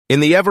In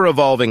the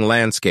ever-evolving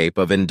landscape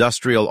of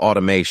industrial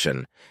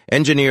automation,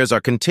 engineers are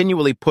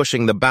continually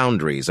pushing the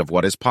boundaries of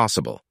what is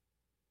possible.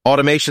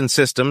 Automation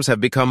systems have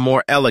become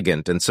more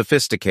elegant and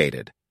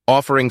sophisticated,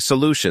 offering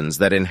solutions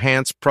that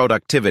enhance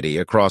productivity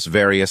across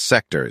various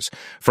sectors,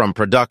 from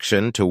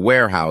production to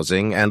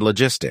warehousing and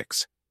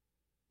logistics.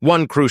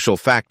 One crucial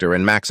factor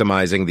in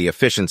maximizing the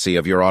efficiency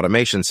of your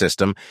automation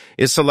system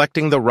is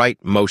selecting the right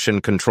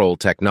motion control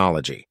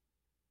technology.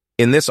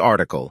 In this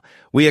article,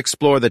 we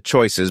explore the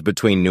choices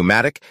between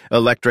pneumatic,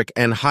 electric,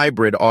 and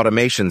hybrid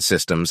automation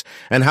systems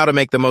and how to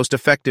make the most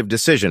effective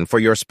decision for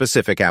your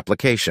specific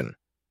application.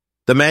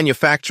 The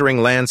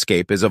manufacturing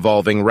landscape is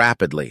evolving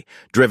rapidly,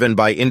 driven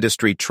by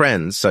industry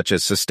trends such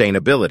as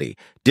sustainability,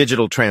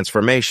 digital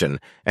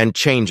transformation, and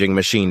changing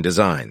machine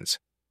designs.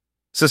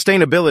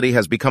 Sustainability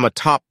has become a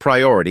top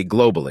priority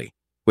globally,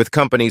 with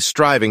companies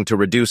striving to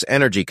reduce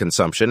energy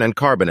consumption and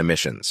carbon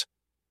emissions.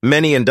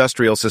 Many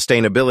industrial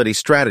sustainability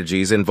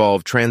strategies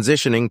involve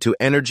transitioning to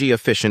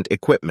energy-efficient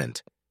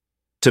equipment.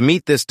 To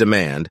meet this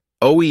demand,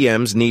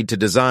 OEMs need to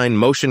design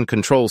motion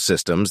control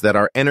systems that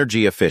are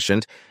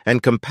energy-efficient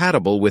and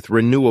compatible with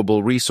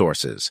renewable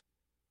resources.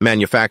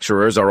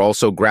 Manufacturers are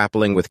also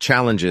grappling with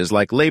challenges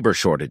like labor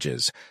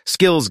shortages,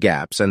 skills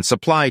gaps, and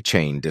supply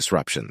chain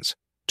disruptions.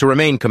 To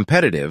remain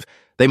competitive,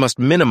 they must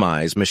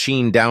minimize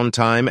machine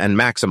downtime and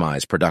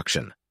maximize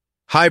production.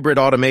 Hybrid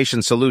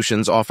automation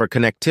solutions offer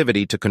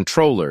connectivity to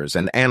controllers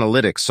and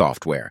analytics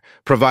software,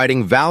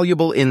 providing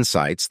valuable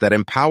insights that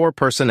empower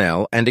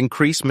personnel and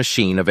increase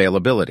machine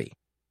availability.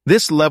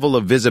 This level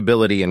of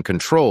visibility and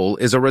control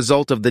is a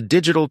result of the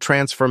digital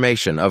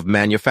transformation of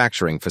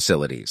manufacturing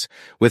facilities,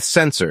 with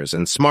sensors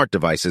and smart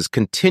devices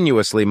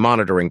continuously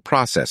monitoring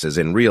processes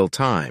in real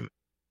time.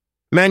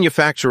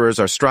 Manufacturers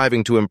are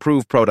striving to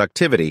improve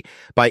productivity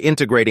by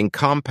integrating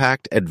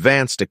compact,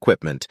 advanced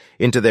equipment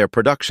into their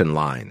production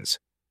lines.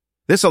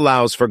 This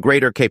allows for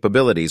greater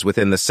capabilities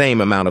within the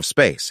same amount of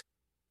space.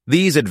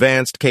 These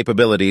advanced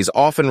capabilities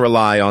often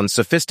rely on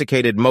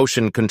sophisticated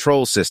motion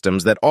control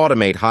systems that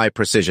automate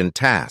high-precision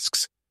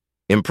tasks.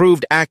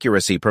 Improved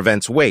accuracy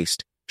prevents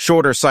waste,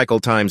 shorter cycle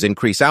times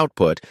increase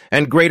output,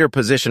 and greater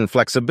position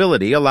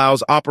flexibility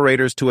allows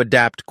operators to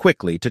adapt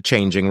quickly to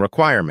changing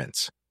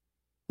requirements.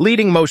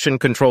 Leading motion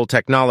control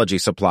technology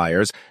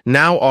suppliers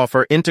now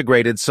offer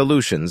integrated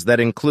solutions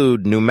that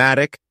include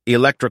pneumatic,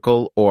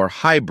 electrical, or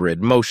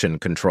hybrid motion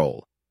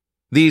control.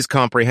 These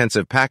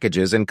comprehensive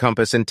packages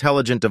encompass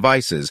intelligent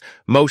devices,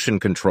 motion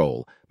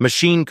control,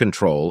 machine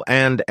control,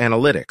 and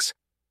analytics.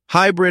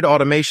 Hybrid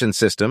automation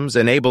systems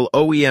enable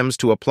OEMs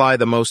to apply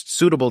the most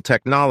suitable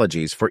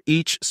technologies for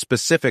each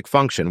specific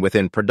function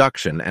within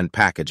production and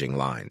packaging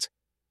lines.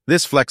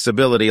 This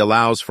flexibility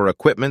allows for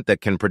equipment that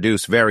can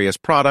produce various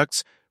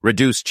products,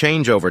 reduce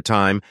changeover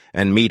time,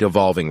 and meet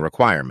evolving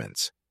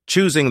requirements.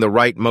 Choosing the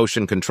right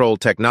motion control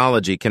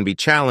technology can be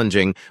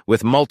challenging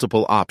with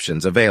multiple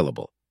options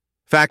available.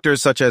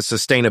 Factors such as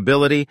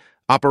sustainability,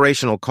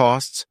 operational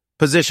costs,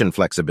 position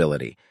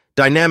flexibility,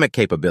 dynamic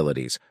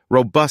capabilities,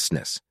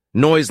 robustness,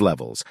 noise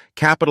levels,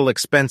 capital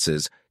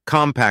expenses,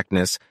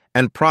 compactness,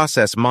 and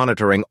process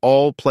monitoring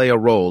all play a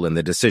role in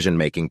the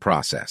decision-making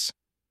process.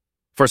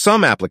 For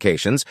some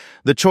applications,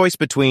 the choice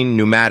between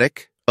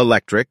pneumatic,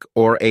 electric,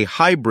 or a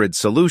hybrid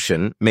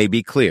solution may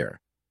be clear.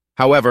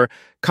 However,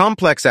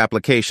 complex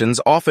applications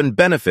often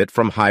benefit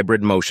from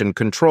hybrid motion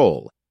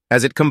control,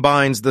 as it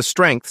combines the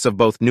strengths of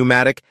both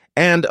pneumatic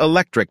and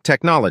electric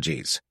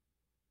technologies.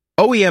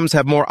 OEMs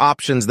have more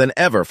options than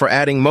ever for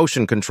adding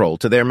motion control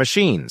to their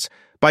machines.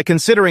 By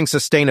considering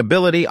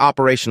sustainability,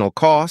 operational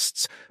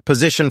costs,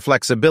 position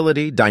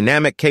flexibility,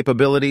 dynamic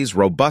capabilities,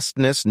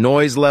 robustness,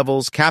 noise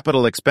levels,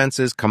 capital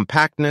expenses,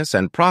 compactness,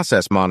 and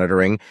process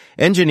monitoring,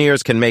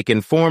 engineers can make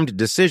informed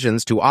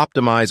decisions to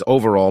optimize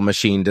overall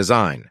machine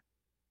design.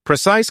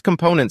 Precise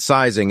component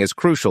sizing is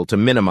crucial to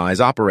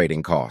minimize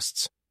operating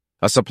costs.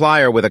 A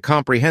supplier with a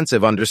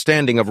comprehensive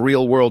understanding of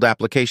real-world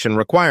application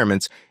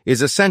requirements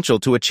is essential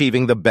to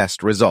achieving the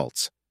best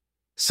results.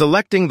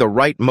 Selecting the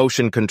right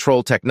motion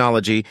control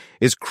technology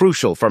is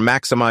crucial for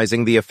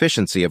maximizing the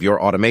efficiency of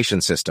your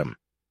automation system.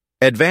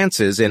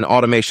 Advances in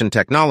automation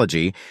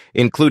technology,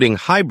 including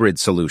hybrid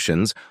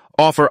solutions,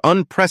 offer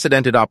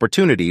unprecedented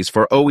opportunities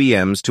for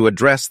OEMs to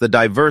address the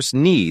diverse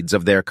needs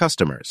of their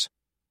customers.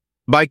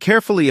 By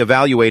carefully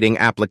evaluating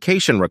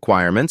application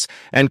requirements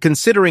and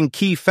considering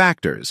key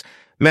factors,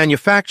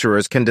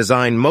 manufacturers can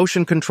design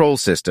motion control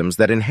systems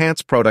that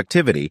enhance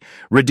productivity,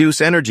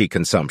 reduce energy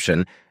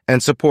consumption,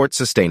 and support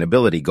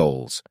sustainability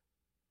goals.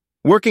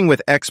 Working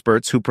with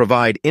experts who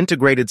provide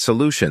integrated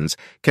solutions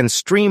can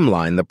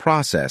streamline the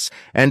process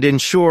and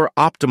ensure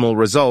optimal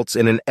results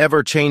in an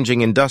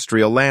ever-changing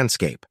industrial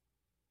landscape.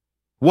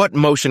 What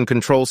motion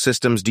control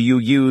systems do you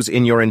use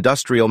in your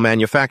industrial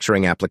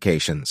manufacturing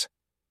applications?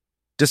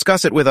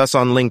 Discuss it with us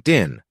on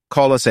LinkedIn.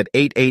 Call us at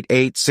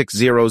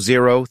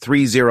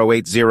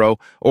 888-600-3080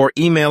 or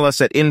email us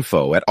at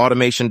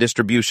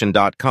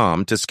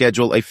info@automationdistribution.com to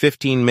schedule a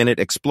 15-minute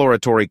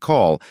exploratory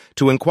call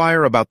to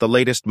inquire about the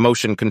latest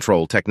motion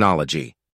control technology.